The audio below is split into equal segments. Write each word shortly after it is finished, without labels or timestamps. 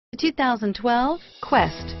The 2012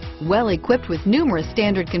 Quest. Well equipped with numerous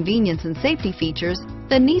standard convenience and safety features,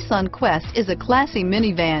 the Nissan Quest is a classy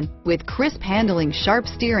minivan with crisp handling, sharp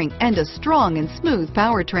steering, and a strong and smooth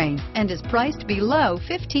powertrain, and is priced below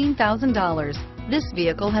 $15,000. This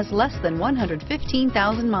vehicle has less than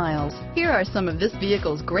 115,000 miles. Here are some of this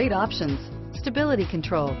vehicle's great options: stability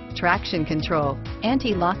control, traction control,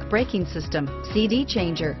 anti-lock braking system, CD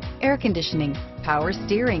changer, air conditioning, power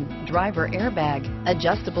steering, driver airbag,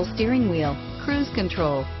 adjustable steering wheel, cruise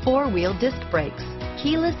control, four-wheel disc brakes,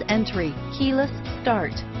 keyless entry, keyless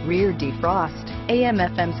start, rear defrost,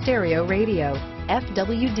 AM/FM stereo radio,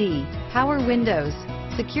 FWD, power windows,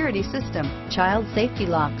 security system, child safety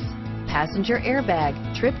locks, passenger airbag,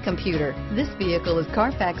 trip computer. This vehicle is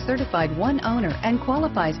Carfax certified one owner and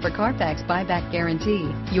qualifies for Carfax buyback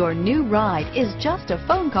guarantee. Your new ride is just a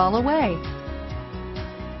phone call away.